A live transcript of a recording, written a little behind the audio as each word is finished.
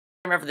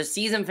coming up for the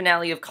season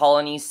finale of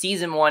Colony,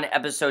 Season 1,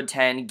 Episode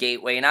 10,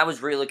 Gateway, and I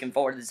was really looking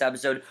forward to this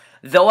episode,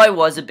 though I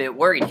was a bit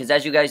worried, because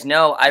as you guys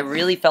know, I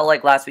really felt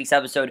like last week's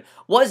episode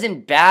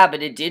wasn't bad,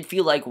 but it did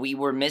feel like we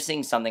were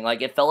missing something.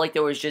 Like, it felt like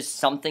there was just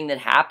something that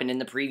happened in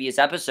the previous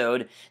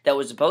episode that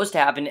was supposed to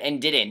happen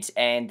and didn't,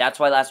 and that's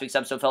why last week's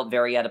episode felt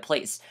very out of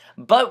place.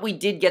 But we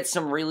did get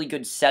some really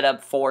good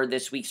setup for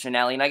this week's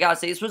finale, and I gotta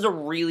say, this was a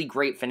really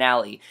great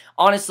finale.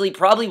 Honestly,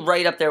 probably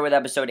right up there with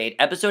Episode 8.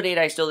 Episode 8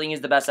 I still think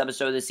is the best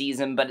episode of the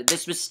season, but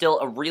this was still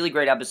a really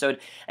great episode,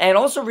 and it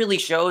also really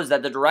shows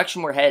that the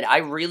direction we're headed, I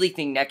really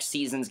think next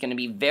season's going to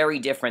be very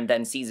different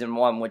than Season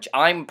 1, which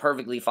I'm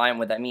perfectly fine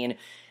with. I mean,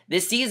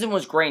 this season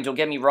was great, don't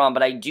get me wrong,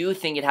 but I do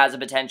think it has the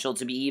potential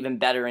to be even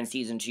better in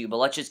Season 2, but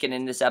let's just get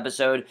into this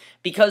episode,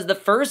 because the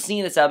first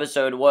scene of this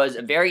episode was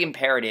very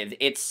imperative.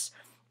 It's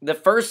the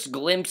first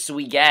glimpse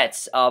we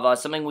get of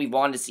something we've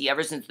wanted to see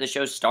ever since the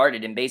show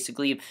started, and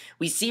basically,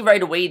 we see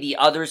right away the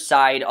other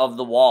side of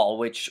the wall,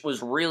 which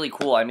was really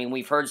cool. I mean,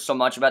 we've heard so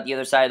much about the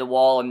other side of the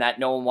wall, and that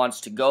no one wants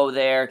to go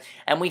there,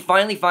 and we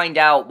finally find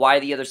out why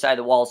the other side of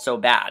the wall is so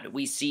bad.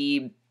 We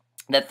see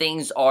that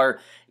things are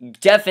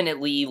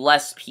definitely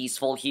less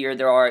peaceful here.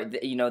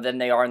 Than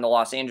they are in the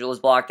Los Angeles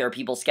block. There are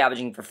people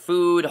scavenging for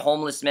food,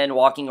 homeless men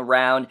walking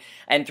around,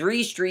 and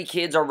 3 street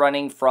kids are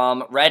running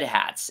from red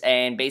hats.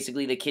 And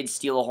basically, the kids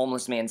steal a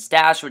homeless man's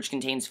stash, which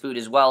contains food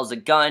as well as a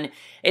gun.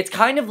 It's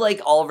kind of like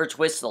Oliver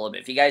Twist a little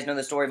bit. If you guys know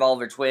the story of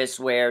Oliver Twist,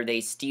 where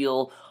they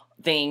steal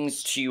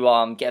things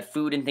to get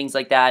food and things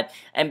like that,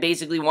 and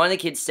basically one of the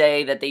kids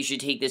say that they should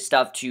take this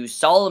stuff to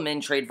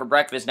Solomon, trade for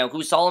breakfast. Now,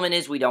 who Solomon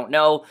is, we don't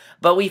know,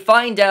 but we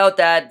find out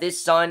that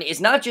this son is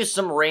not just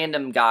some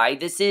random guy.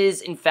 This is,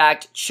 in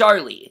fact,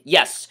 Charlie.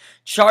 Yes,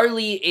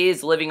 Charlie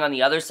is living on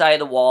the other side of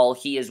the wall.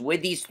 He is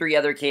with these 3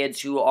 other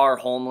kids who are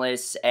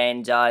homeless,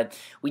 and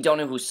we don't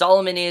know who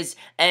Solomon is,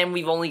 and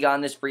we've only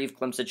gotten this brief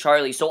glimpse of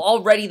Charlie. So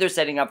already they're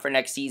setting up for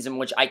next season,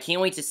 which I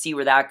can't wait to see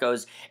where that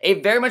goes.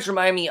 It very much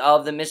reminded me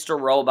of the Mr.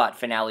 Robot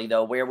finale,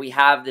 though, where we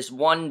have this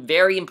one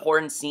very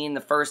important scene in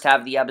the first half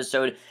of the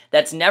episode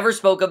that's never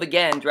spoke of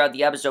again throughout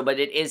the episode, but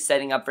it is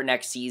setting up for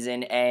next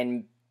season,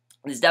 and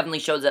this definitely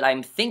shows that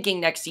I'm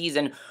thinking next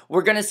season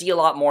we're going to see a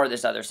lot more of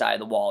this other side of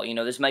the wall. You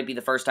know, this might be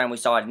the first time we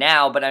saw it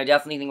now, but I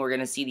definitely think we're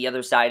going to see the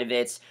other side of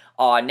it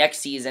next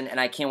season, and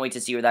I can't wait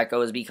to see where that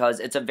goes, because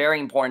it's a very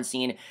important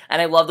scene,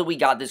 and I love that we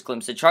got this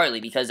glimpse of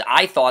Charlie, because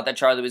I thought that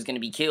Charlie was going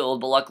to be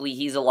killed, but luckily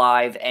he's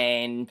alive,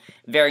 and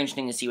very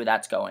interesting to see where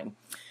that's going.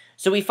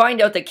 So we find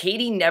out that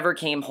Katie never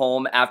came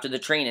home after the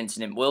train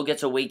incident. Will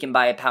gets awakened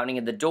by a pounding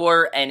at the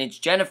door, and it's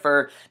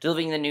Jennifer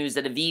delivering the news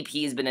that a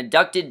VP has been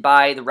abducted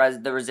by the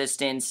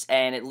Resistance,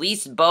 and at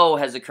least Bo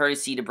has the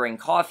courtesy to bring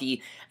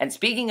coffee. And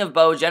speaking of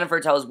Bo, Jennifer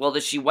tells Will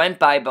that she went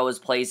by Bo's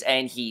place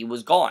and he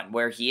was gone.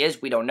 Where he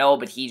is, we don't know,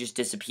 but he just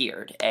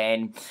disappeared.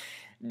 And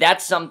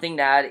that's something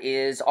that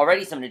is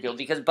already something to deal with,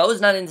 because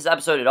Bo's not in this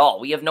episode at all.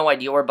 We have no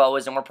idea where Bo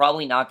is, and we're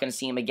probably not going to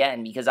see him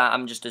again, because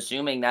I'm just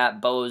assuming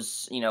that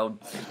Bo's, not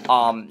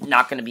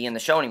going to be in the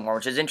show anymore,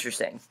 which is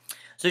interesting.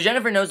 So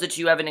Jennifer knows that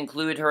you haven't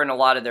included her in a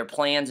lot of their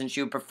plans, and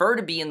she would prefer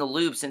to be in the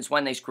loop, since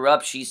when they screw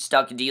up, she's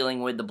stuck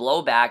dealing with the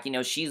blowback. You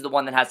know, she's the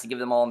one that has to give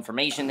them all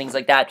information, things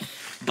like that.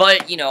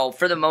 But,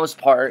 for the most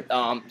part,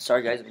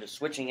 sorry guys, I'm just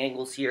switching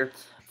angles here.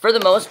 For the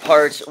most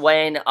part,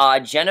 when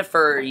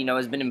Jennifer,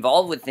 has been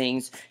involved with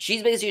things,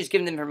 she's basically just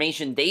giving them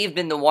information. They've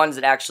been the ones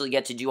that actually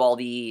get to do all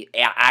the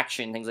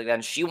action, things like that,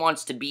 and she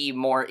wants to be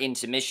more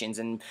into missions,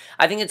 and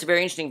I think it's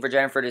very interesting for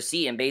Jennifer to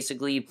see, and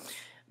basically,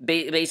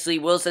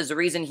 Will says the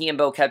reason he and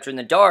Bo kept her in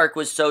the dark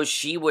was so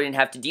she wouldn't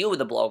have to deal with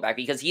the blowback,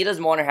 because he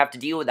doesn't want her to have to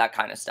deal with that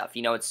kind of stuff.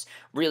 It's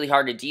really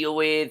hard to deal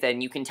with,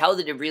 and you can tell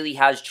that it really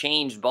has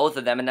changed both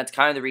of them, and that's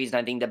kind of the reason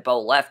I think that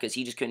Bo left, because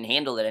he just couldn't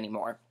handle it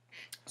anymore.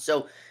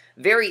 So,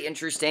 very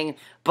interesting,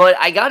 but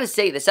I gotta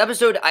say, this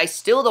episode, I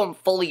still don't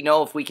fully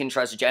know if we can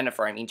trust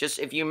Jennifer. I mean, just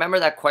if you remember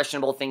that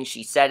questionable thing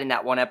she said in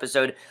that one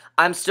episode,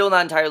 I'm still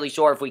not entirely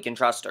sure if we can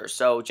trust her.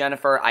 So,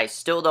 Jennifer, I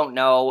still don't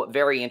know.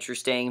 Very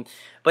interesting.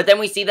 But then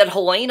we see that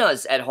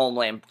Helena's at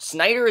Homeland.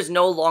 Snyder is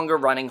no longer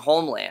running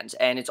Homeland,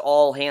 and it's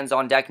all hands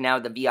on deck now.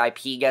 The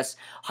VIP guest,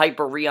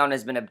 Hyperion,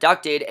 has been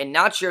abducted, and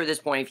not sure at this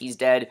point if he's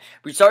dead.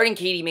 Broussard and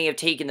Katie may have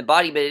taken the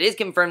body, but it is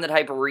confirmed that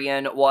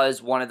Hyperion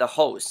was one of the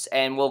hosts,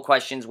 and Will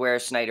questions where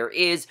Snyder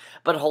is,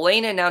 but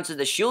Helena announces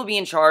that she'll be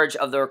in charge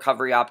of the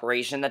recovery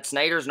operation, that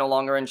Snyder's no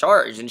longer in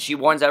charge, and she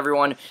warns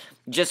everyone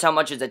just how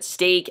much is at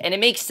stake, and it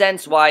makes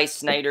sense why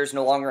Snyder's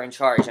no longer in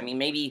charge. I mean,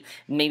 maybe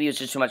it was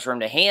just too much for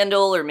him to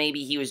handle, or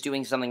maybe he was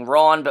doing something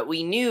wrong, but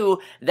we knew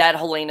that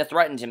Helena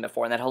threatened him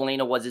before, and that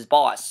Helena was his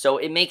boss, so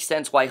it makes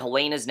sense why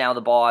Helena's now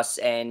the boss,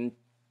 and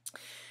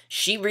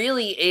she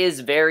really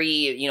is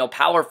very,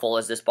 powerful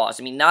as this boss.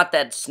 I mean, not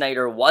that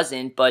Snyder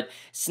wasn't, but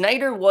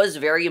Snyder was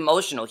very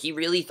emotional. He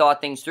really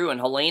thought things through, and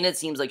Helena, it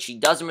seems like she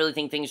doesn't really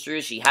think things through.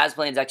 She has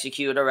plans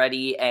executed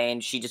already,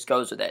 and she just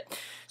goes with it.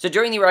 So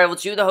during the arrival,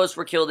 2 of the hosts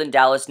were killed in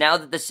Dallas. Now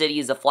that the city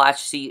is a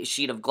flash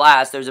sheet of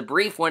glass, there's a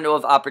brief window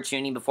of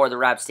opportunity before the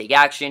Raps take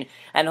action,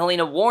 and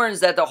Helena warns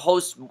that the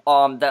host,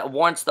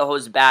 wants the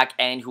host back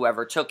and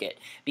whoever took it,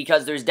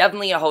 because there's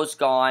definitely a host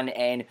gone,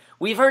 and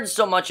we've heard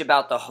so much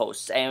about the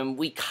hosts, and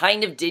we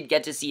kind of did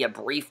get to see a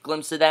brief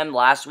glimpse of them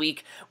last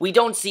week. We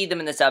don't see them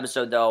in this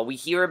episode, though. We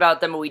hear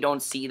about them, but we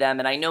don't see them,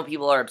 and I know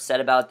people are upset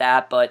about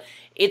that, but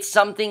it's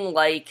something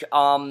like,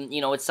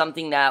 it's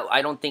something that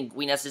I don't think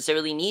we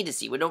necessarily need to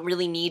see. We don't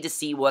really need to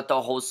see what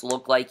the hosts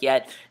look like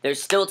yet.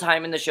 There's still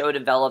time in the show to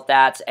develop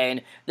that,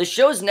 and the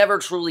show's never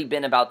truly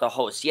been about the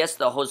hosts. Yes,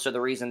 the hosts are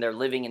the reason they're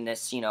living in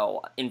this,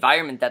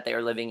 environment that they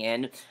are living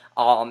in,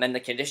 and the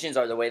conditions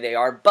are the way they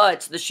are,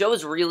 but the show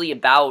is really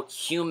about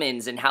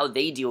humans and how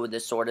they deal with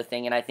this sort of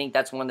thing, and I think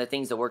that's one of the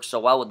things that works so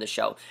well with the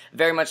show.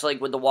 Very much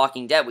like with The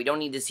Walking Dead. We don't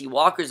need to see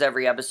walkers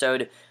every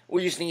episode.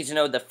 We just need to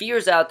know the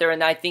fears out there,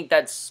 and I think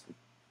that's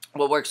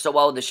what works so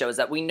well with the show, is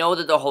that we know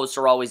that the hosts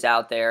are always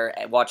out there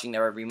watching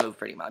their every move,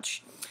 pretty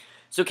much.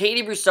 So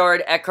Katie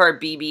Broussard, Eckhart,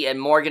 Bibi, and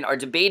Morgan are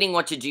debating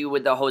what to do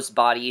with the host's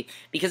body,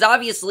 because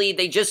obviously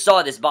they just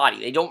saw this body.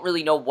 They don't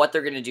really know what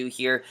they're going to do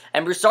here,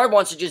 and Broussard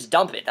wants to just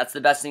dump it. That's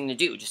the best thing to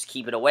do. Just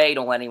keep it away.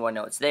 Don't let anyone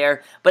know it's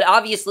there. But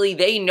obviously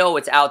they know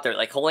it's out there.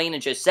 Like Helena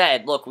just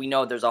said, look, we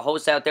know there's a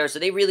host out there, so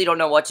they really don't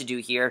know what to do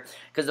here,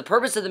 because the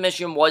purpose of the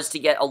mission was to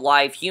get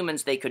alive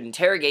humans they could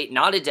interrogate,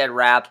 not a dead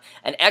Rap,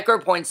 and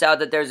Eckhart points out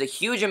that there's a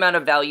huge amount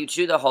of value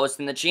to the host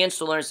and the chance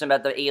to learn some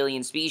about the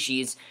alien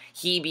species.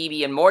 He,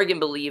 Bibi, and Morgan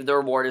believe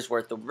the reward is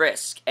worth the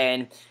risk,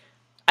 and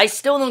I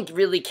still don't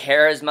really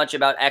care as much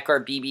about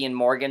Eckhart, Bibi, and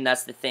Morgan,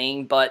 that's the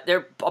thing, but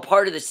they're a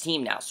part of this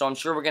team now, so I'm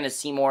sure we're going to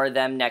see more of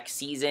them next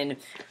season,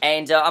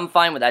 and I'm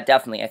fine with that,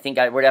 definitely. I think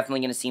we're definitely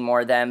going to see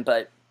more of them,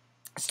 but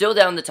still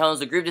down the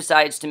tunnels, the group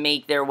decides to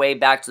make their way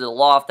back to the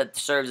loft that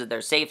serves as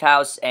their safe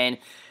house, and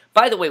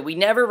by the way, we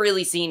never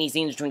really see any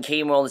scenes between Katie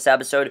and Will in this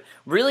episode,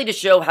 really to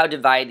show how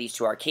divided these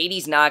two are.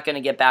 Katie's not going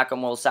to get back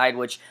on Will's side,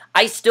 which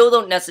I still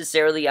don't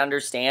necessarily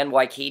understand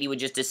why Katie would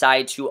just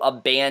decide to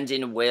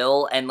abandon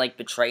Will and,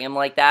 betray him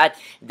like that.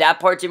 That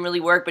part didn't really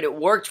work, but it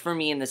worked for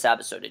me in this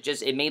episode.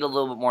 It made a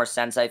little bit more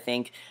sense, I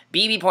think.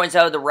 Bibi points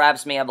out the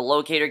Raps may have a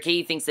locator.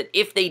 Katie thinks that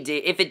if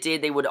it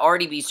did, they would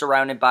already be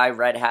surrounded by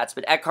red hats,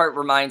 but Eckhart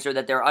reminds her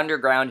that they're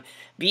underground.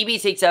 Bibi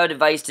takes out a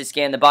device to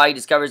scan the body,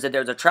 discovers that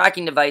there's a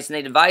tracking device, and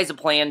they devise a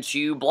plan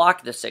to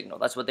block the signal.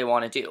 That's what they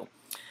want to do.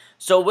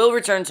 So Will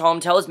returns home,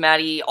 tells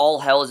Maddie all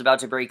hell is about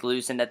to break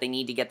loose and that they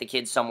need to get the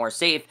kids somewhere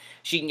safe.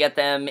 She can get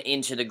them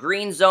into the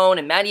green zone,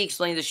 and Maddie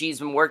explains that she's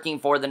been working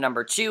for the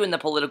number 2 in the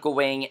political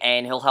wing,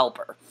 and he'll help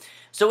her.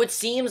 So it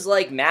seems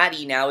like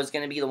Maddie now is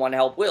going to be the one to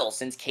help Will,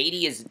 since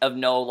Katie is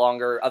no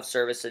longer of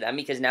service to them,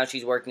 because now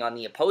she's working on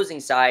the opposing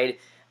side.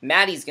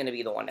 Maddie's going to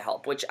be the one to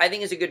help, which I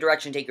think is a good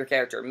direction to take her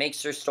character. It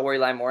makes her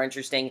storyline more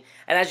interesting,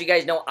 and as you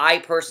guys know, I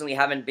personally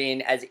haven't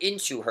been as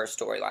into her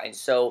storyline,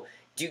 so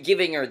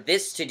giving her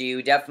this to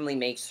do definitely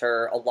makes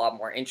her a lot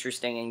more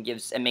interesting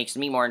and makes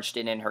me more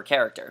interested in her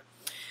character.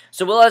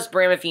 So Will asks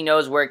Bram if he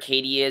knows where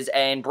Katie is,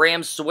 and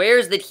Bram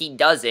swears that he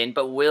doesn't,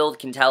 but Will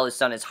can tell his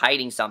son is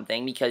hiding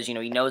something because,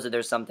 he knows that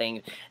there's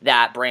something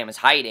that Bram is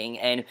hiding,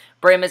 and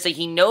Bram is like,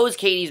 he knows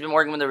Katie's been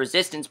working with the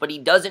Resistance, but he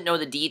doesn't know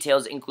the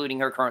details, including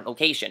her current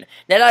location.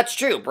 Now, that's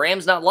true.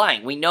 Bram's not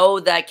lying. We know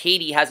that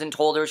Katie hasn't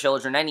told her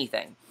children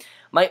anything.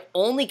 My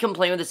only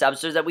complaint with this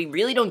episode is that we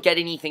really don't get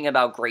anything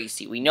about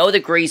Gracie. We know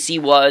that Gracie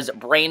was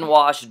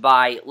brainwashed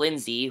by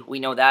Lindsay. We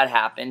know that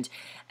happened.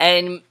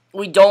 And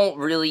we don't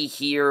really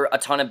hear a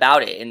ton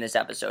about it in this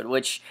episode,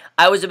 which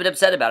I was a bit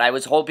upset about. I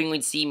was hoping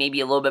we'd see maybe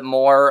a little bit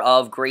more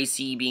of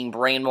Gracie being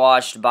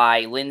brainwashed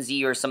by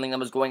Lindsay or something that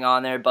was going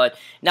on there, but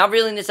not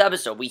really in this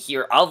episode. We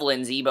hear of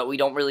Lindsay, but we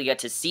don't really get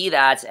to see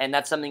that, and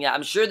that's something that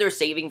I'm sure they're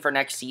saving for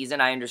next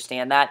season. I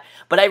understand that,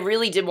 but I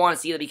really did want to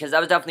see that because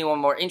that was definitely one of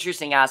the more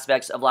interesting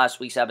aspects of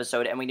last week's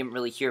episode, and we didn't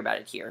really hear about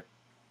it here.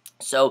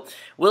 So,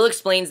 Will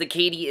explains that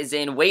Katie is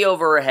in way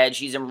over her head,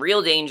 she's in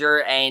real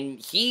danger, and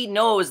he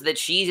knows that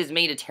she has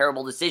made a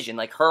terrible decision.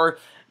 Like, her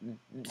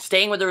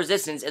staying with the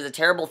Resistance is a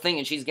terrible thing,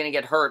 and she's going to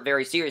get hurt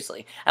very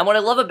seriously. And what I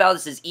love about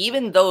this is,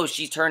 even though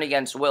she's turned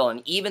against Will,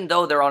 and even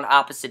though they're on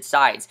opposite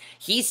sides,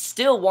 he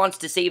still wants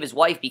to save his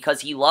wife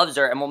because he loves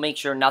her and will make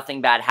sure nothing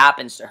bad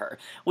happens to her.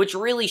 Which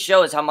really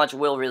shows how much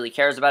Will really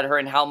cares about her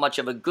and how much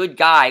of a good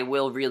guy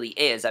Will really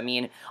is. I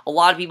mean, a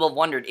lot of people have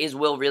wondered, is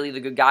Will really the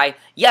good guy?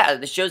 Yeah,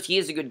 this shows he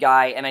is a good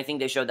guy, and I think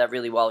they showed that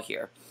really well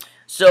here.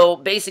 So,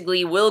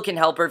 basically, Will can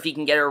help her if he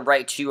can get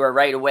her to her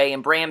right away,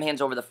 and Bram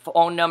hands over the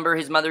phone number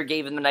his mother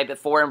gave him the night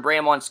before, and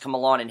Bram wants to come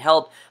along and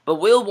help, but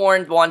Will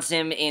wants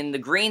him in the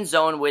green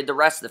zone with the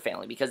rest of the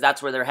family, because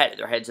that's where they're headed.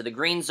 They're headed to the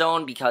green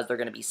zone because they're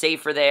going to be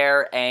safer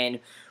there, and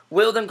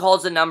Will then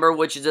calls the number,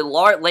 which is a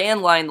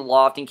landline in the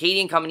loft, and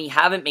Katie and company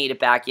haven't made it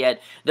back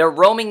yet. They're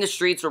roaming the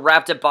streets with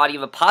wrapped up body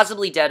of a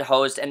possibly dead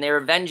host, and they're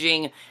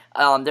avenging.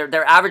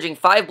 They're averaging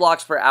 5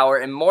 blocks per hour,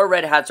 and more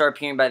red hats are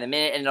appearing by the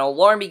minute, and an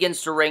alarm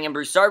begins to ring, and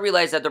Broussard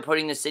realizes that they're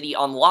putting the city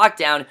on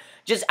lockdown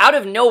just out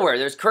of nowhere.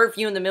 There's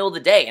curfew in the middle of the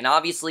day, and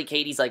obviously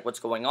Katie's like, what's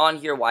going on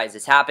here? Why is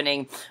this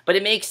happening? But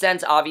it makes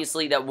sense,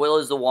 obviously, that Will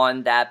is the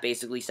one that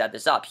basically set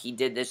this up. He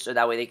did this so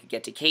that way they could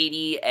get to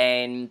Katie,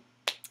 and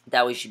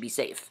that way she'd be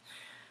safe.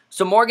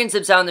 So Morgan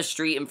sits out in the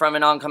street in front of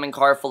an oncoming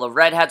car full of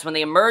red hats. When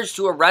they emerge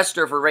to arrest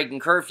her for breaking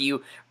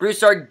curfew,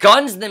 Broussard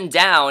guns them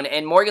down,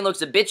 and Morgan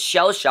looks a bit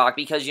shell-shocked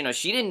because, you know,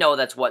 she didn't know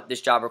that's what this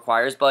job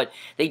requires, but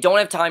they don't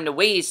have time to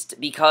waste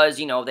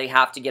because, you know, they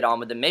have to get on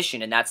with the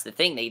mission, and that's the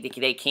thing.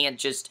 They can't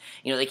just,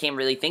 you know, they can't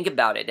really think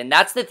about it, and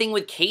that's the thing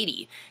with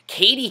Katie.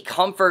 Katie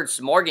comforts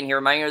Morgan here,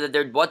 reminding her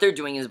that what they're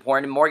doing is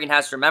important, and Morgan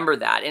has to remember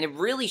that, and it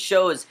really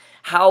shows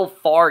how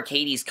far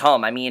Katie's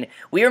come. I mean,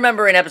 we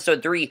remember in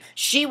episode 3,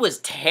 she was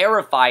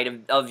terrified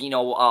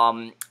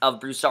of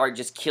Broussard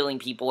just killing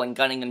people and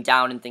gunning them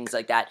down and things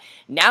like that.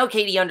 Now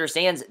Katie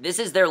understands this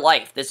is their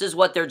life. This is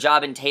what their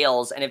job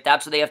entails, and if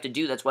that's what they have to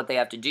do, that's what they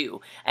have to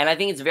do. And I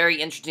think it's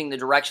very interesting the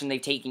direction they've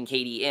taken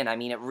Katie in. I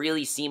mean, it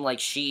really seemed like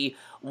she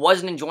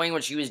wasn't enjoying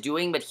what she was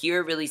doing, but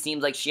here it really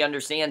seems like she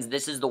understands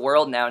this is the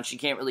world now, and she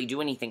can't really do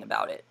anything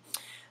about it.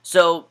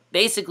 So,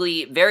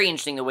 basically, very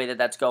interesting the way that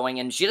that's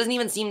going, and she doesn't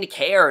even seem to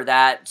care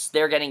that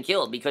they're getting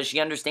killed, because she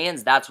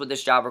understands that's what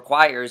this job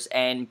requires,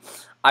 and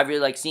I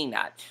really like seeing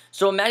that.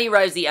 So when Maddie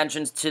arrives at the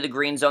entrance to the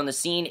green zone, the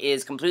scene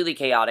is completely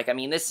chaotic. I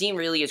mean, this scene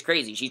really is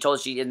crazy. She told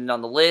us she isn't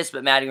on the list,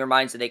 but Maddie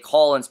reminds that they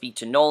call and speak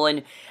to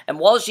Nolan. And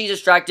while she's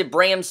distracted,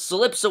 Bram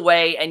slips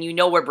away, and you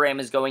know where Bram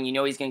is going. You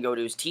know he's going to go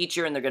to his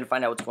teacher, and they're going to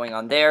find out what's going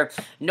on there.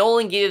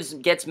 Nolan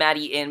gets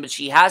Maddie in, but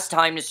she has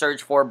time to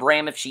search for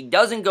Bram. If she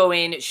doesn't go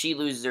in, she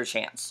loses her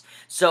chance.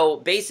 So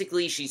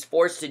basically, she's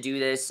forced to do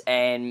this,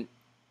 and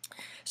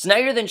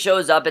Snyder then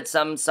shows up at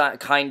some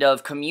kind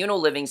of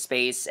communal living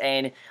space,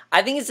 and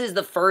I think this is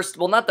the first,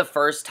 well, not the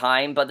first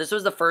time, but this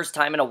was the first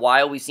time in a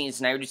while we've seen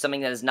Snyder do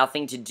something that has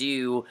nothing to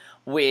do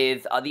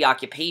with the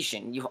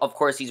occupation. Of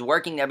course, he's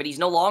working there, but he's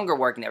no longer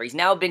working there. He's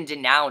now been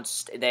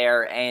denounced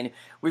there, and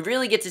we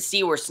really get to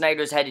see where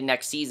Snyder's headed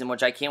next season,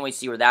 which I can't wait to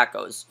see where that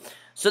goes.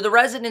 So the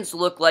residents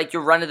look like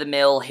your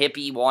run-of-the-mill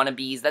hippie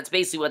wannabes. That's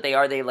basically what they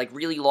are. They have, like,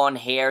 really long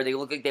hair. They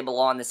look like they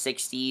belong in the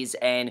 60s,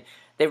 and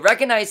they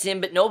recognize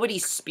him, but nobody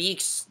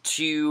speaks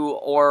to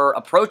or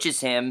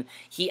approaches him.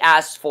 He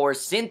asks for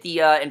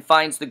Cynthia and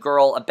finds the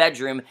girl a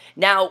bedroom.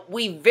 Now,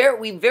 we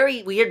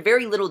heard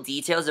very little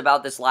details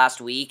about this last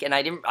week, and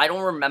I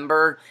don't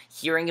remember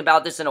hearing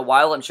about this in a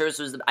while. I'm sure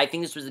I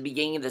think this was the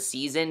beginning of the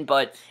season,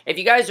 but if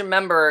you guys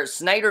remember,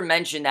 Snyder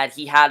mentioned that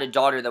he had a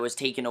daughter that was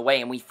taken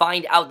away, and we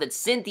find out that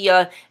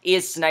Cynthia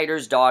is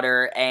Snyder's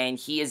daughter, and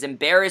she's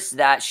embarrassed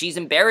that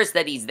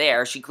he's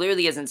there. She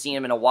clearly hasn't seen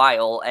him in a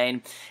while,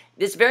 and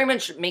this very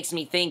much makes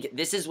me think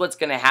this is what's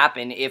going to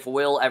happen if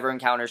Will ever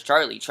encounters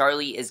Charlie.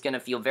 Charlie is going to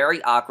feel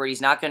very awkward.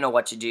 He's not going to know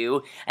what to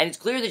do. And it's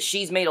clear that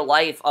she's made a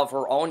life of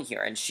her own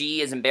here. And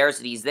she is embarrassed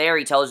that he's there.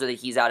 He tells her that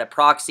he's out of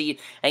proxy.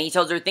 And he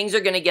tells her things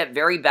are going to get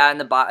very bad in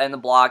the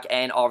block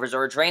and offers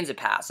her a transit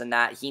pass. And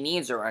that he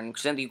needs her. And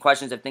Cynthia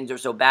questions if things are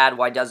so bad,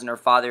 why doesn't her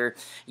father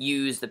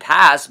use the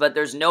pass? But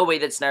there's no way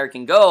that Snyder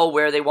can go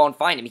where they won't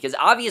find him. Because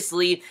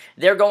obviously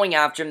they're going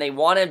after him. They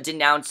want to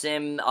denounce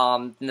him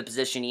in the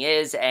position he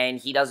is. And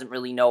he doesn't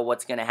really know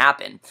what's going to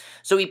happen.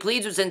 So he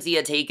pleads with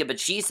Cynthia to take it, but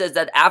she says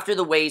that after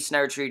the way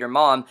Snyder treated her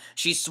mom,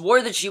 she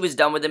swore that she was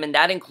done with him, and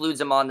that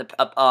includes him on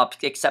the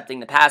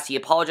accepting the pass. He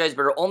apologized,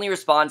 but her only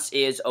response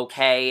is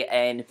okay,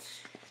 and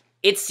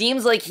it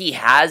seems like he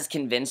has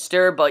convinced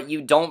her, but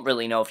you don't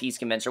really know if he's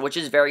convinced her, which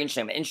is very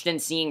interesting. I'm interested in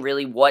seeing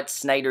really what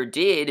Snyder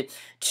did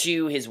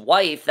to his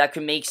wife that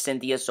could make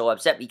Cynthia so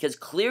upset, because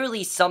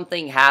clearly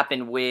something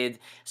happened with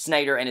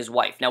Snyder and his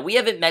wife. Now, we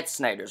haven't met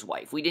Snyder's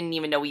wife. We didn't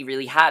even know he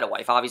really had a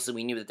wife. Obviously,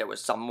 we knew that there was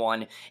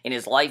someone in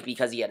his life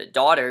because he had a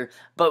daughter,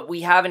 but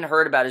we haven't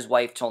heard about his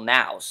wife till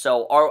now.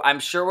 So I'm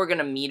sure we're going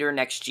to meet her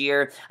next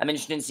year. I'm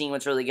interested in seeing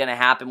what's really going to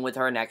happen with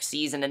her next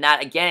season, and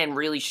that, again,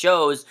 really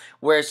shows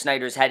where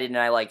Snyder's headed, and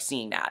I like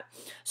seeing that.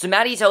 So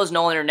Maddie tells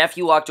Nolan her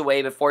nephew walked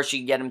away before she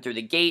could get him through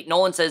the gate.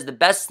 Nolan says the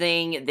best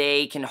thing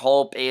they can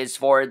hope is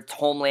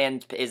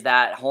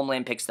that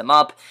Homeland picks them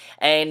up,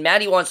 and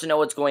Maddie wants to know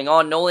what's going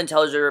on. Nolan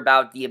tells her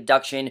about the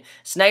abduction.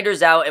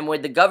 Snyder's out, and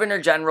with the Governor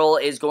General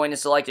is going to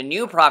select a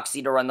new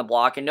proxy to run the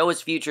block, and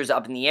Noah's future is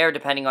up in the air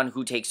depending on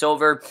who takes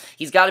over.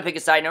 He's got to pick a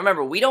side. Now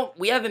remember,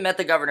 we haven't met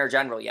the Governor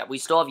General yet. We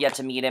still have yet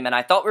to meet him, and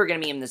I thought we were going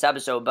to meet him this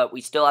episode, but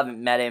we still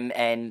haven't met him,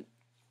 and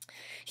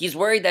he's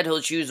worried that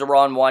he'll choose the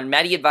wrong one.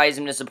 Maddie advised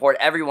him to support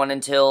everyone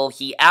until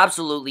he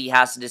absolutely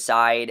has to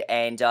decide,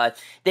 and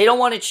they don't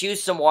want to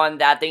choose someone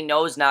that they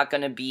know is not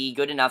going to be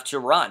good enough to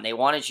run. They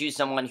want to choose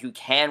someone who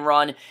can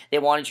run. They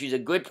want to choose a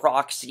good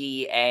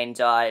proxy, and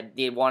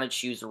they want to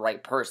choose the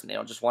right person. They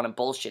don't just want to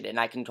bullshit it, and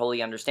I can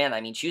totally understand that.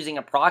 I mean, choosing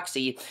a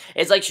proxy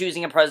is like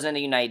choosing a president of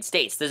the United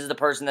States. This is the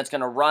person that's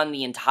going to run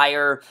the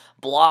entire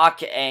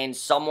block, and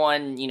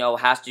someone, you know,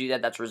 has to do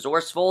that that's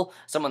resourceful,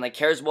 someone that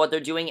cares about what they're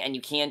doing, and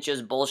you can't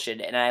just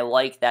bullshit it, and I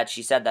like that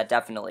she said that,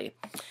 definitely.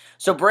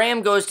 So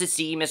Bram goes to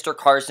see Mr.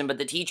 Carson, but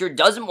the teacher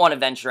doesn't want to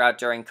venture out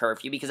during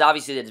curfew because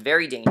obviously that's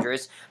very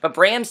dangerous. But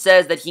Bram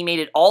says that he made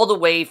it all the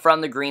way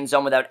from the green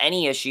zone without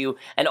any issue,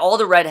 and all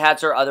the red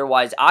hats are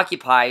otherwise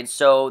occupied,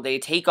 so they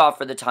take off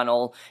for the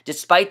tunnel,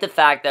 despite the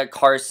fact that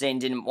Carson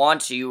didn't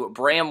want to.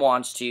 Bram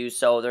wants to,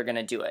 so they're going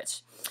to do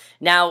it.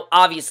 Now,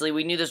 obviously,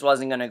 we knew this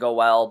wasn't going to go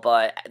well,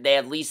 but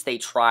at least they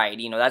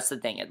tried. You know, that's the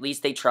thing. At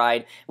least they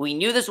tried. We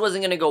knew this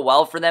wasn't going to go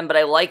well for them, but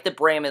I like that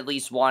Bram at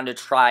least wanted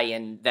to try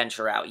and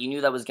venture out. You knew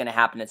that was going to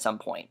happen at some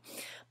point.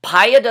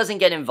 Paya doesn't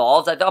get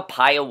involved. I thought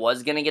Paya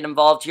was going to get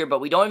involved here,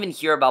 but we don't even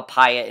hear about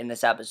Paya in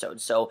this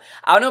episode. So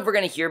I don't know if we're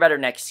going to hear about her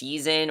next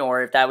season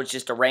or if that was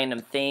just a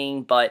random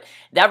thing, but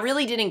that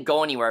really didn't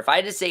go anywhere. If I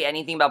had to say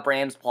anything about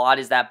Bram's plot,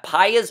 is that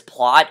Paya's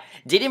plot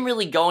didn't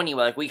really go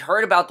anywhere. Like, we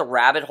heard about the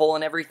rabbit hole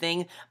and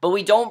everything, but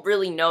we don't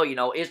really know, you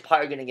know, is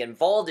Paya going to get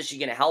involved? Is she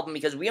going to help him?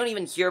 Because we don't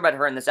even hear about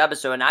her in this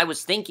episode, and I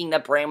was thinking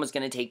that Bram was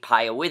going to take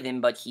Paya with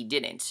him, but he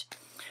didn't.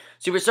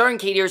 Superstar and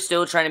Katie are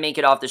still trying to make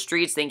it off the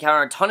streets. They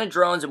encounter a ton of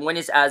drones and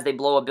witness as they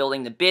blow a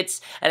building to bits.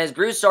 And as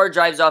Bruce Star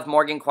drives off,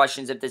 Morgan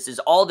questions if this is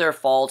all their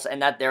fault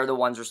and that they're the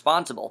ones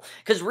responsible.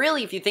 Because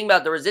really, if you think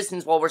about the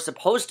Resistance, while we're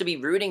supposed to be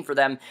rooting for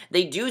them,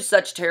 they do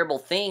such terrible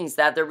things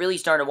that they're really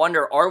starting to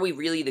wonder, are we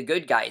really the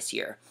good guys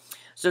here?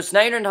 So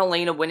Snyder and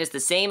Helena witness the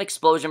same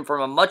explosion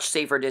from a much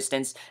safer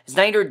distance.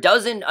 Snyder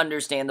doesn't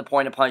understand the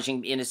point of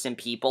punishing innocent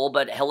people,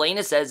 but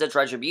Helena says it's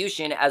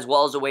retribution as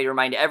well as a way to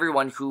remind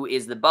everyone who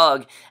is the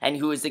bug and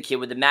who is the kid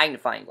with the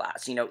magnifying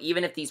glass. You know,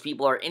 even if these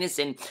people are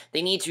innocent,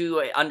 they need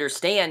to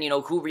understand, you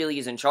know, who really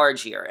is in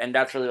charge here, and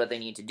that's really what they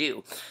need to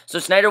do. So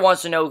Snyder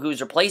wants to know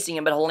who's replacing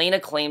him, but Helena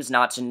claims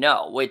not to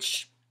know,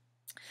 which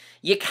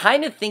you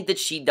kind of think that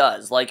she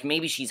does. Like,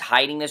 maybe she's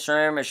hiding this from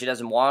him or she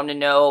doesn't want him to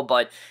know,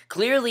 but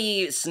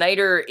clearly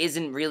Snyder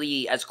isn't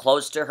really as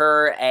close to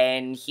her,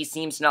 and he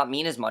seems to not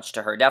mean as much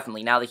to her,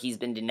 definitely, now that he's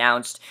been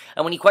denounced.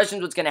 And when he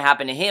questions what's going to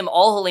happen to him,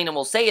 all Helena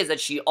will say is that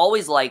she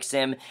always likes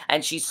him,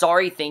 and she's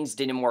sorry things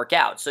didn't work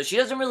out. So she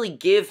doesn't really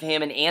give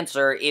him an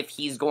answer if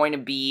he's going to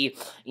be,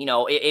 you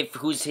know, if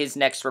who's his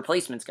next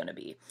replacement's going to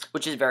be,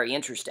 which is very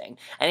interesting.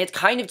 And it's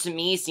kind of, to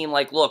me, seemed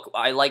like, look,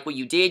 I like what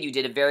you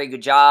did a very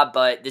good job,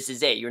 but this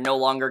is it, you're no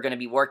longer going to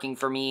be working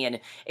for me, and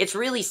it's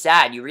really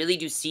sad. You really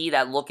do see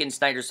that look in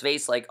Snyder's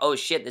face like, oh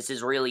shit, this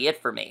is really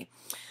it for me.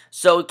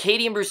 So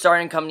Katie and Bruce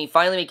and company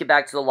finally make it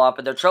back to the lot,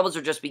 but their troubles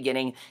are just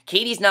beginning.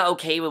 Katie's not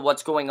okay with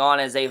what's going on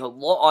as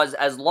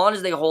long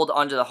as they hold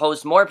onto the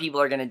host, more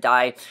people are going to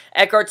die.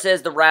 Eckhart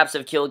says the Raps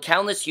have killed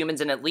countless humans,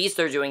 and at least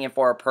they're doing it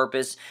for a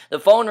purpose. The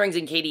phone rings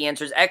and Katie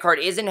answers. Eckhart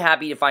isn't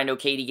happy to find out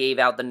Katie gave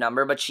out the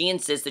number, but she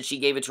insists that she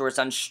gave it to her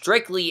son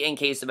strictly in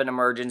case of an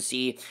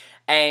emergency,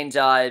 and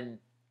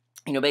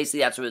you know, basically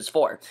that's what it's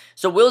for.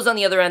 So Will's on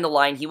the other end of the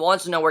line. He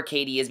wants to know where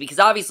Katie is because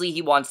obviously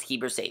he wants to keep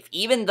her safe.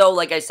 Even though,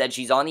 like I said,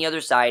 she's on the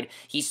other side,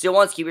 he still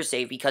wants to keep her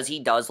safe because he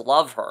does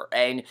love her.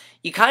 And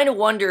you kind of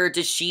wonder,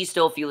 does she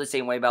still feel the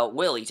same way about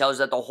Will? He tells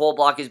her that the whole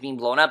block is being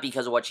blown up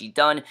because of what she's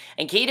done.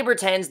 And Katie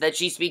pretends that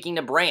she's speaking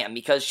to Bram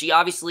because she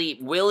obviously,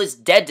 Will is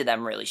dead to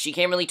them, really. She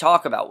can't really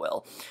talk about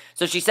Will.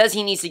 So she says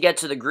he needs to get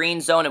to the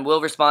green zone, and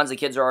Will responds the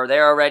kids are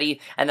there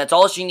already, and that's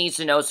all she needs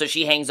to know, so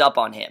she hangs up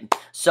on him.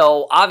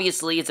 So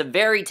obviously it's a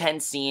very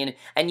tense scene,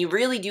 and you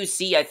really do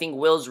see, I think,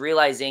 Will's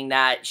realizing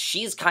that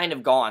she's kind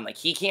of gone. Like,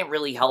 he can't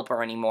really help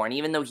her anymore, and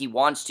even though he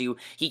wants to,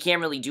 he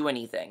can't really do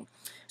anything.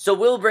 So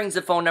Will brings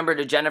the phone number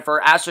to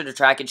Jennifer, asks her to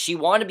track it. She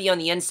wanted to be on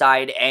the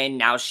inside, and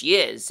now she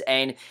is.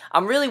 And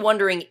I'm really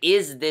wondering,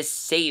 is this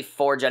safe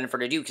for Jennifer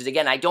to do? Because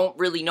again, I don't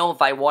really know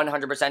if I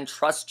 100%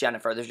 trust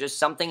Jennifer. There's just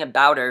something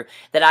about her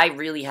that I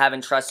really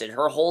haven't trusted.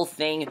 Her whole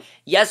thing,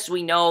 yes,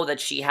 we know that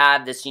she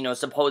had this, you know,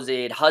 supposed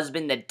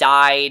husband that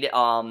died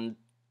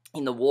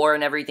in the war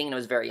and everything, and it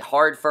was very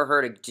hard for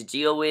her to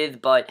deal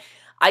with, but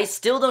I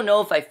still don't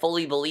know if I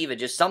fully believe it.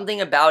 Just something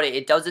about it,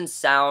 it doesn't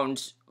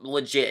sound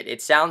legit.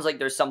 It sounds like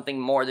there's something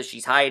more that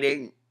she's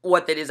hiding.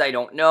 What that is, I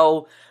don't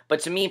know.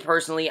 But to me,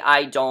 personally,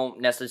 I don't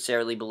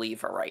necessarily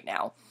believe her right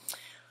now.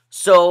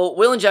 So,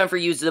 Will and Jennifer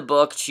used the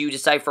book to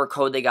decipher a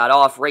code they got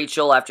off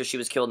Rachel after she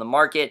was killed in the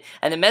market,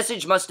 and the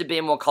message must have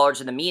been what called her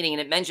to the meeting,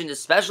 and it mentioned a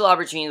special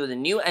opportunity with a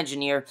new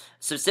engineer,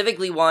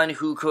 specifically one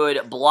who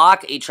could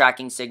block a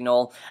tracking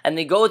signal, and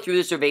they go through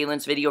the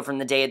surveillance video from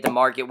the day at the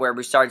market where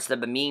Broussard set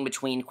up a meeting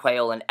between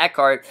Quayle and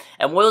Eckhart,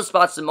 and Will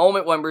spots the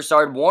moment when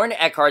Broussard warned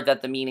Eckhart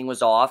that the meeting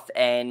was off,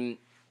 and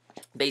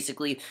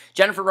Basically,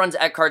 Jennifer runs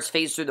Eckhart's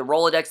face through the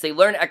Rolodex. They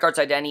learn Eckhart's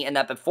identity and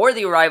that before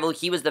the arrival,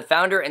 he was the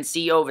founder and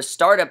CEO of a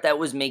startup that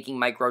was making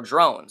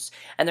micro-drones.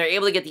 And they're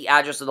able to get the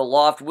address of the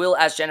loft. Will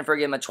asks Jennifer to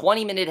give him a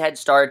 20-minute head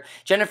start.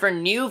 Jennifer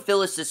knew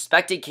Phyllis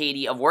suspected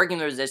Katie of working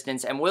the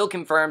Resistance, and Will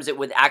confirms it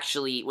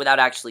without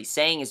actually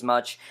saying as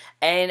much.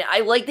 And I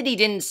like that he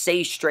didn't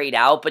say straight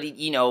out, but,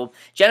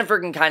 Jennifer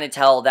can kind of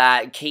tell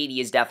that Katie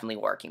is definitely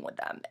working with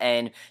them.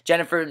 And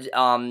Jennifer,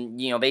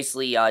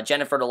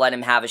 Jennifer to let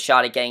him have a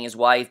shot at getting his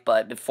wife,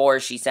 but before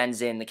she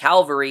sends in the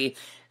cavalry,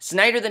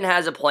 Snyder then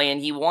has a plan.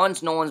 He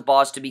wants Nolan's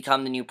boss to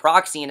become the new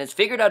proxy and has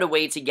figured out a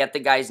way to get the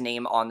guy's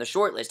name on the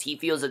shortlist. He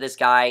feels that this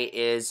guy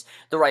is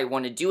the right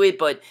one to do it,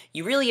 but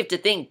you really have to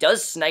think,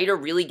 does Snyder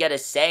really get a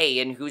say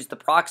in who's the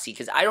proxy?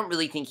 Because I don't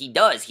really think he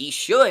does. He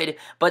should,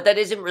 but that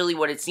isn't really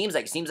what it seems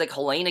like. It seems like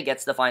Helena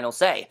gets the final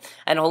say.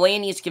 And Helena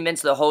needs to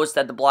convince the host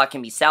that the block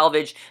can be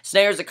salvaged.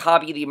 Snyder's a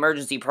copy of the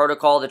emergency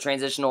protocol the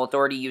transitional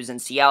authority used in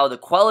Seattle to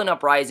quell an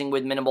uprising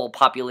with minimal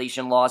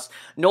population loss.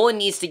 Nolan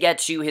needs to get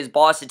to his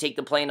boss to take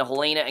the plan to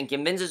Helena and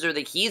convinces her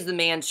that he's the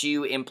man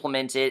to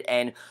implement it,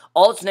 and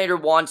all Snyder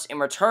wants in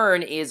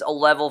return is a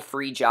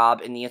level-free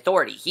job in the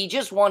authority. He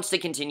just wants to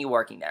continue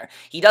working there.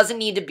 He doesn't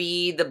need to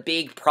be the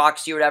big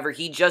proxy or whatever.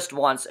 He just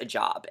wants a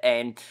job,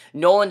 and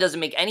Nolan doesn't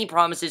make any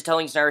promises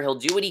telling Snyder he'll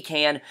do what he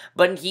can,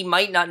 but he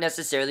might not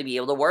necessarily be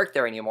able to work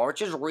there anymore,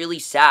 which is really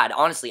sad.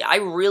 Honestly, I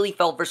really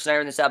felt for Snyder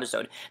in this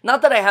episode.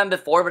 Not that I haven't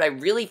before, but I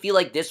really feel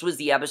like this was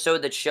the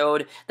episode that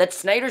showed that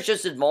Snyder's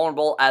just as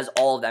vulnerable as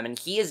all of them, and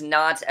he is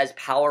not as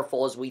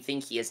powerful as we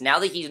think he is. Now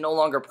that he's no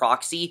longer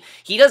proxy,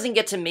 he doesn't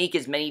get to make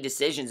as many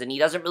decisions, and he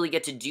doesn't really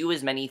get to do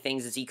as many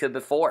things as he could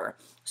before.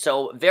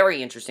 So,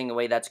 very interesting the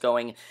way that's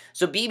going.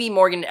 So, BB,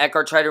 Morgan, and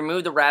Eckhart try to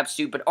remove the rap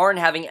suit, but aren't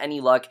having any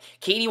luck.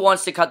 Katie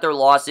wants to cut their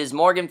losses.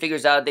 Morgan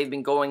figures out they've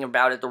been going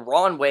about it the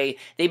wrong way.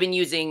 They've been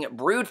using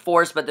brute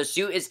force, but the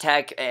suit is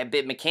tech, a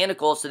bit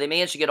mechanical, so they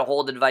managed to get a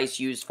hold of the device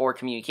used for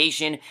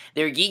communication.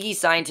 They're geeky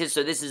scientists,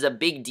 so this is a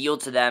big deal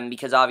to them,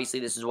 because obviously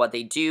this is what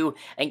they do.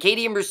 And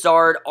Katie and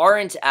Broussard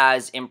aren't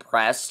as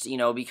impressed,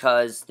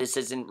 because this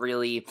isn't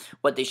really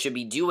what they should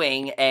be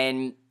doing,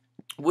 and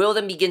Will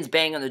then begins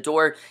banging on the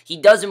door. He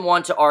doesn't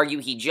want to argue.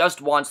 He just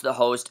wants the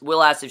host.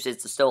 Will asks if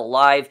it's still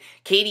alive.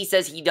 Katie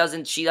says she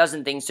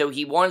doesn't think so.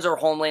 He warns her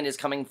homeland is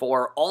coming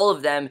for all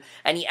of them,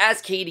 and he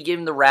asks Katie to give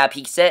him the rap.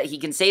 He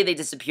can say they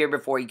disappeared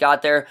before he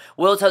got there.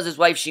 Will tells his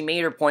wife she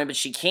made her point, but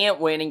she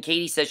can't win, and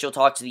Katie says she'll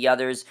talk to the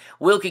others.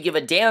 Will could give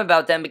a damn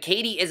about them, but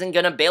Katie isn't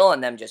going to bail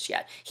on them just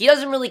yet. He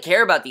doesn't really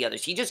care about the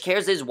others. He just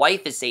cares that his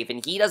wife is safe,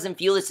 and he doesn't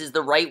feel this is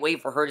the right way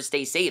for her to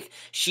stay safe.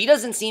 She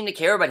doesn't seem to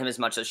care about him as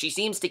much, though. She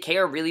seems to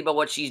care really about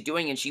what she's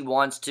doing, and she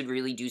wants to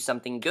really do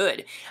something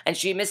good. And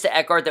she admits to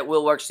Eckhart that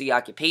Will works for the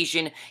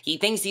occupation. He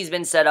thinks he's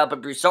been set up,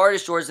 but Broussard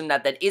assures him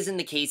that that isn't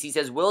the case. He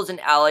says Will's an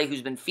ally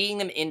who's been feeding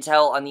them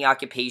intel on the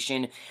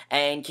occupation,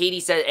 and Katie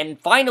said, and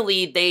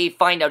finally they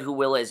find out who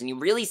Will is, and you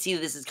really see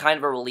that this is kind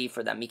of a relief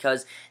for them,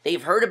 because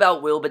they've heard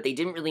about Will, but they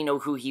didn't really know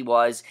who he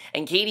was,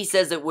 and Katie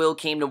says that Will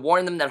came to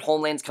warn them that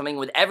Homeland's coming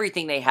with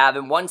everything they have,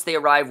 and once they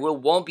arrive, Will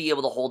won't be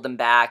able to hold them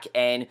back,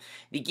 and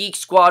the Geek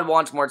Squad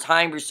wants more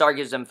time. Broussard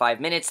gives them 5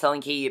 minutes,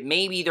 telling Katie it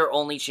may be their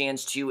only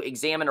chance to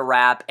examine a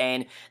rap,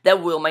 and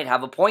that Will might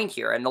have a point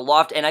here. And the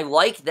loft, and I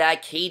like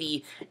that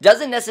Katie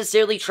doesn't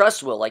necessarily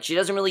trust Will. Like, she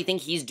doesn't really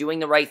think he's doing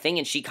the right thing,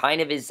 and she kind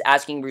of is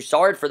asking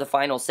Broussard for the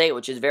final say,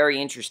 which is very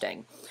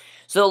interesting.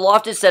 So the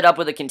loft is set up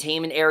with a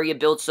containment area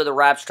built so the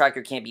Raps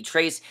tracker can't be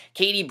traced.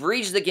 Katie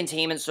breaches the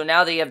containment, so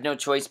now they have no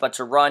choice but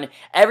to run.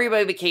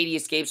 Everybody but Katie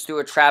escapes through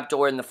a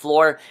trapdoor in the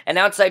floor, and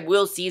outside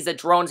Will sees that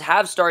drones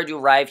have started to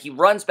arrive. He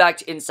runs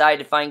back inside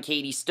to find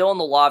Katie still in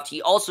the loft.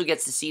 He also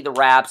gets to see the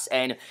Raps,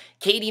 and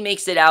Katie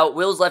makes it out.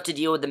 Will's left to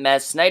deal with the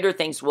mess. Snyder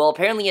thinks, well,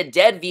 apparently a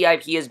dead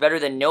VIP is better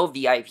than no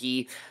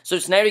VIP, so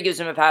Snyder gives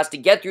him a pass to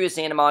get through the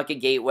Santa Monica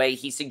Gateway.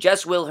 He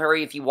suggests Will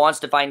hurry if he wants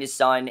to find his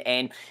son,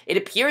 and it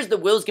appears that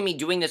Will's going to be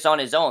doing this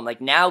on his own. Like,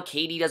 now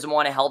Katie doesn't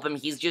want to help him.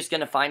 He's just going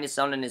to find his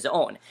son on his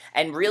own.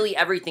 And really,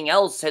 everything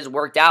else has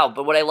worked out.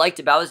 But what I liked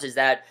about this is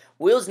that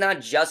Will's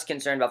not just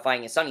concerned about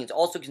finding his son. He's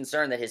also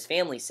concerned that his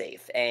family's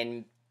safe.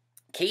 And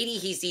Katie,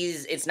 he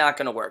sees it's not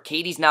going to work.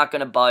 Katie's not going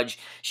to budge.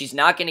 She's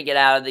not going to get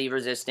out of the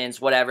resistance,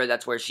 whatever.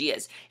 That's where she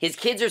is. His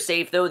kids are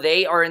safe, though.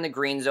 They are in the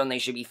green zone. They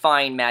should be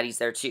fine. Maddie's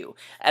there, too.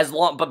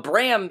 But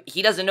Bram,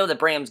 he doesn't know that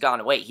Bram's gone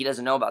away. He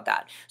doesn't know about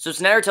that. So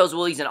Snyder tells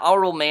Will he's an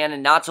honorable man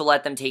and not to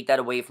let them take that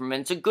away from him.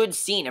 And it's a good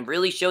scene. It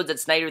really shows that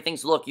Snyder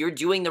thinks, look, you're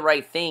doing the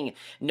right thing.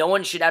 No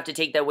one should have to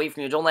take that away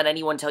from you. Don't let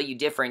anyone tell you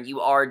different.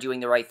 You are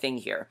doing the right thing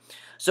here.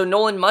 So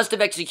Nolan must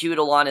have executed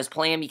Alana's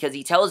plan because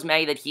he tells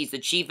Maggie that he's the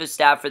chief of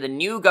staff for the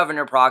new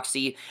governor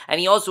proxy, and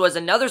he also has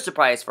another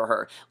surprise for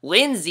her.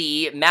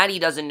 Maddie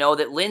doesn't know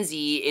that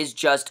Lindsay is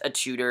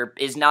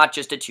not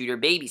just a tutor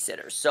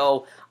babysitter.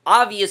 So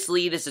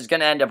Obviously, this is going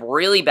to end up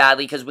really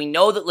badly because we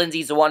know that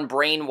Lindsay's the one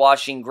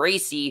brainwashing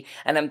Gracie,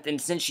 and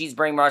since she's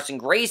brainwashing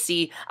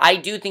Gracie, I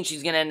do think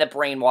she's going to end up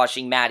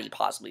brainwashing Maddie,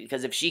 possibly,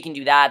 because if she can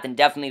do that, then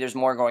definitely there's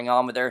more going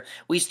on with her.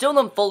 We still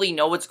don't fully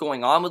know what's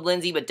going on with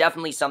Lindsay, but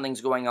definitely something's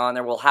going on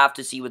there. We'll have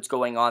to see what's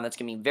going on. That's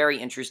going to be very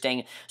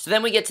interesting. So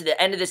then we get to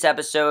the end of this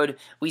episode.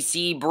 We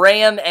see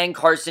Bram and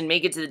Carson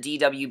make it to the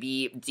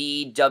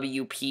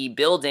DWP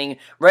building.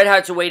 Red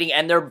Hats are waiting,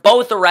 and they're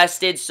both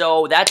arrested,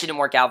 so that didn't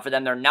work out for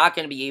them. They're not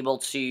going to be able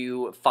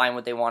to find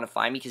what they want to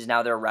find because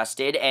now they're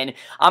arrested, and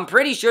I'm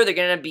pretty sure they're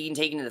going to be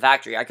taken to the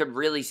factory. I could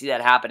really see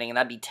that happening, and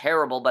that'd be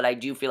terrible, but I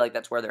do feel like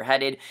that's where they're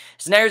headed.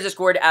 Snyder's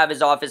escorted out of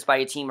his office by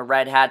a team of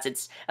Red Hats.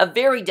 It's a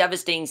very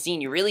devastating scene.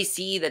 You really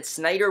see that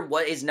Snyder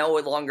is no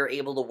longer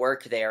able to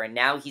work there, and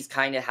now he's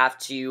kind of have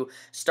to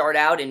start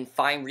out and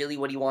find really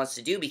what he wants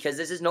to do because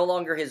this is no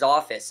longer his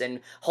office,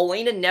 and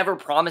Helena never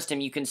promised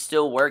him you can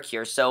still work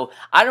here, so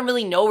I don't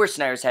really know where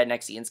Snyder's headed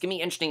next season. It's going to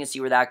be interesting to see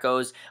where that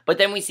goes, but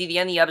then we see the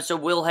end of the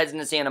episode. Will heads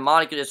into Santa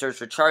Monica to search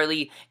for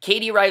Charlie.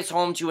 Katie arrives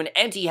home to an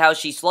empty house.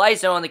 She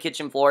slides down on the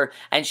kitchen floor,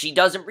 and she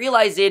doesn't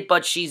realize it,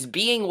 but she's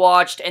being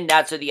watched, and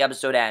that's where the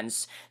episode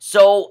ends.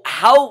 So,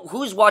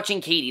 who's watching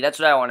Katie? That's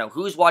what I want to know.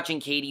 Who's watching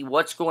Katie?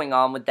 What's going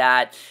on with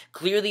that?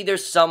 Clearly,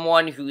 there's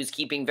someone who's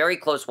keeping very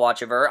close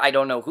watch of her. I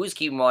don't know who's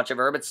keeping watch of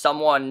her, but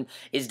someone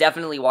is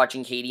definitely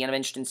watching Katie, and I'm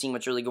interested in seeing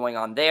what's really going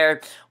on there.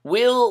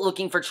 Will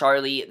looking for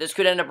Charlie. This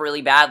could end up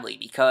really badly,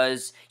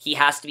 because he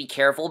has to be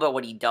careful about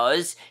what he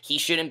does. He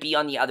shouldn't be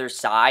on the other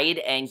side,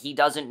 and he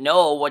doesn't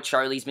know what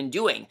Charlie's been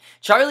doing.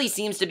 Charlie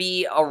seems to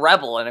be a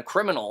rebel and a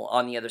criminal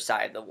on the other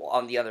side of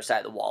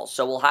the wall.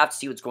 So we'll have to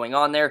see what's going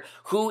on there.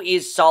 Who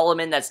is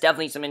Solomon? That's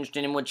definitely some interest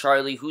in with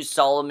Charlie. Who's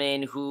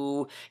Solomon?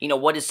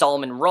 What does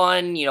Solomon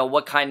run?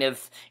 What kind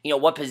of,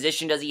 what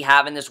position does he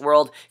have in this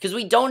world? Because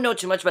we don't know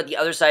too much about the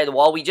other side of the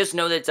wall. We just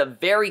know that it's a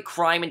very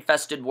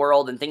crime-infested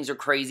world and things are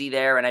crazy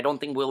there, and I don't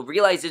think Will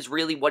realizes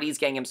really what he's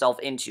getting himself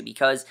into,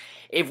 because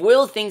if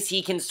Will thinks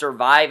he can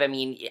survive, I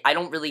mean, I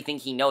don't really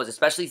think he knows,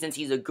 especially since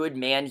he's a good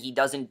man. He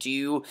doesn't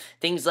do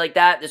things like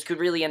that. This could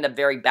really end up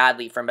very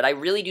badly for him, but I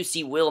really do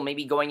see Will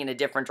maybe going in a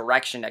different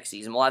direction next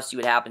season. We'll have to see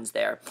what happens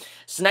there.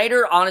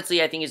 Snyder,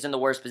 honestly, I think is in the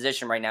worst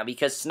position right now,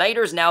 because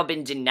Snyder's now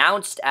been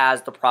denounced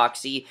as the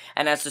proxy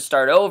and has to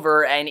start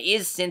over, and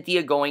is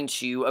Cynthia going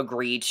to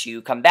agree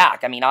to come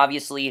back? I mean,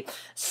 obviously,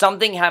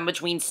 something happened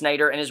between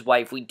Snyder and his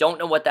wife. We don't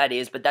know what that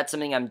is, but that's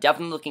something I'm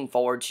definitely looking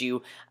forward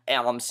to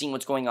seeing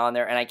what's going on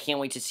there, and I can't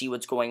wait to see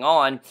what's going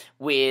on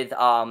with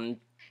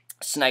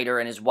Snyder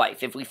and his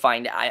wife. If we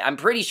find, I'm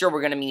pretty sure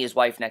we're going to meet his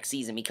wife next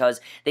season,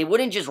 because they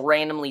wouldn't just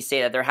randomly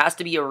say that. There has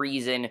to be a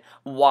reason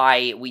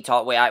why we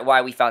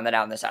found that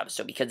out in this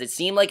episode, because it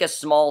seemed like a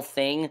small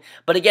thing,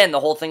 but again, the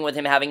whole thing with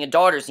him having a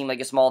daughter seemed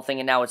like a small thing,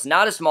 and now it's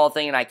not a small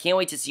thing, and I can't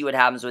wait to see what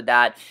happens with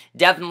that.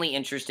 Definitely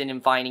interested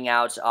in finding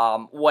out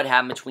what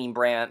happened between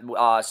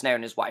Snyder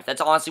and his wife.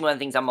 That's honestly one of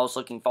the things I'm most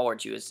looking forward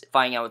to, is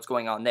finding out what's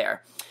going on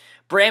there.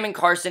 Bram and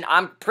Carson,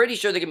 I'm pretty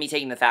sure they're going to be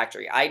taking the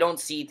factory. I don't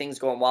see things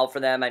going well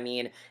for them. I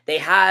mean, they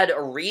had a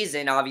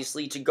reason,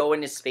 obviously, to go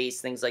into space,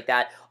 things like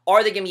that.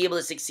 Are they going to be able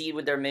to succeed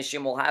with their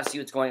mission? We'll have to see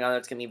what's going on.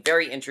 It's going to be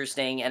very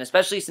interesting, and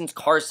especially since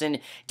Carson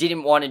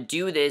didn't want to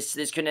do this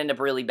could end up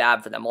really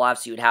bad for them. We'll have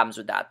to see what happens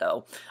with that,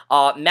 though.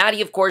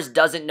 Maddie, of course,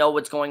 doesn't know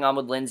what's going on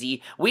with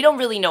Lindsay. We don't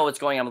really know what's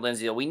going on with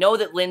Lindsay, though. We know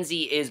that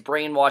Lindsay is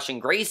brainwashing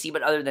Gracie,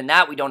 but other than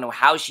that, we don't know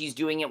how she's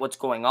doing it, what's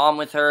going on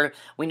with her.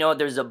 We know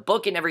there's a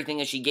book and everything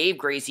that she gave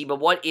Gracie, but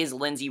what is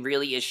Lindsay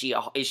really? Is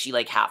she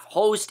like half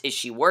host? Is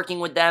she working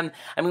with them?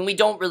 I mean, we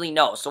don't really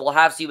know, so we'll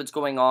have to see what's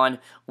going on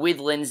with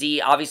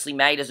Lindsay. Obviously,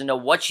 Maddie doesn't know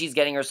what she's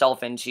getting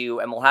herself into,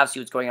 and we'll have to see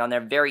what's going on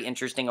there. Very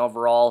interesting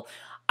overall.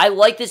 I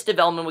like this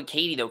development with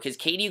Katie, though, because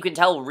Katie, you can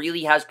tell,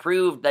 really has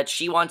proved that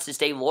she wants to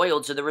stay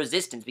loyal to the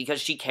Resistance because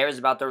she cares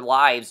about their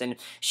lives, and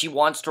she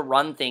wants to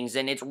run things,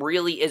 and it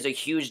really is a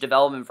huge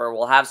development for her.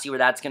 We'll have to see where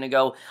that's going to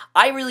go.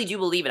 I really do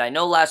believe it. I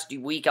know last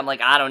week I'm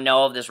like, I don't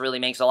know if this really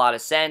makes a lot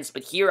of sense,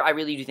 but here I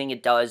really do think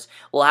it does.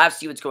 We'll have to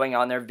see what's going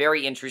on there.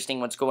 Very interesting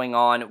what's going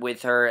on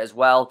with her as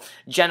well.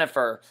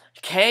 Jennifer.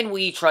 Can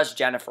we trust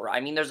Jennifer? I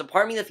mean, there's a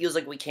part of me that feels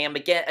like we can,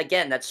 but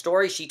again, that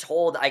story she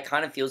told, I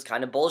kind of feels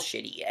kind of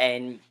bullshitty,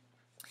 and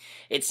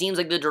it seems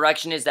like the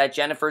direction is that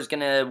Jennifer's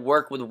going to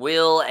work with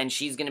Will, and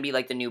she's going to be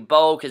like the new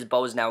Bo, because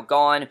Bo's now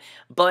gone.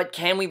 But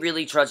can we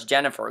really trust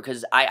Jennifer?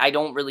 Because I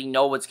don't really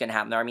know what's going to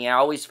happen there. I mean, I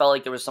always felt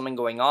like there was something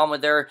going on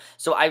with her,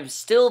 so I'm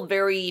still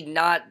very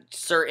not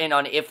certain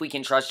on if we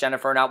can trust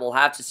Jennifer or not. We'll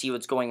have to see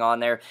what's going on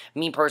there.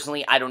 Me,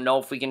 personally, I don't know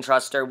if we can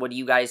trust her. What do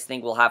you guys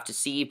think? We'll have to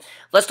see.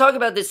 Let's talk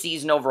about this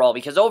season overall,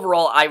 because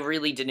overall, I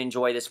really did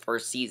enjoy this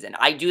first season.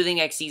 I do think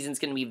next season's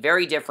going to be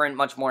very different,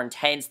 much more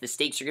intense. The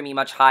stakes are going to be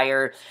much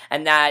higher,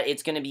 and that it's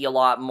it's going to be a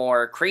lot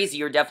more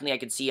crazier. Definitely I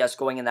could see us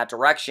going in that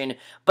direction,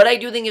 but I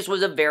do think this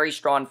was a very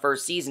strong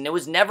first season. It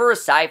was never a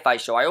sci-fi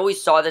show. I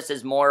always saw this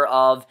as more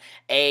of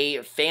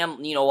a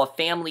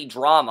family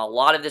drama. A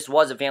lot of this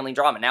was a family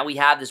drama. Now we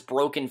have this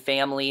broken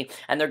family,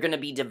 and they're going to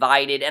be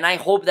divided, and I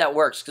hope that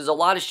works, because a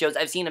lot of shows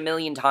I've seen a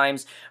million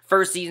times,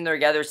 first season they're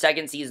together,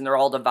 second season they're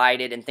all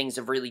divided, and things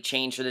have really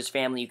changed for this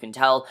family, you can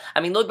tell.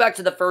 I mean, look back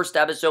to the first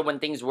episode when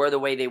things were the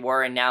way they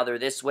were, and now they're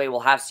this way.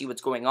 We'll have to see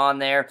what's going on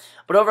there.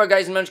 But overall,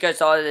 guys, how much you guys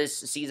saw this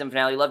season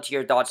finale. Love to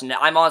hear your thoughts, and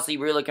I'm honestly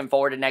really looking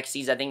forward to next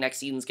season. I think next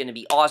season's going to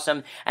be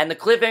awesome, and the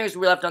cliffhangers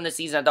we left on this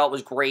season I thought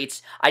was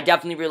great. I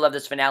definitely really love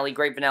this finale.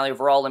 Great finale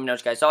overall. Let me know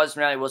what you guys saw this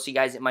finale. We'll see you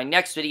guys in my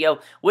next video,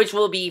 which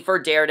will be for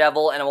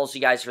Daredevil, and we'll see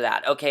you guys for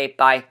that. Okay,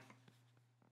 bye.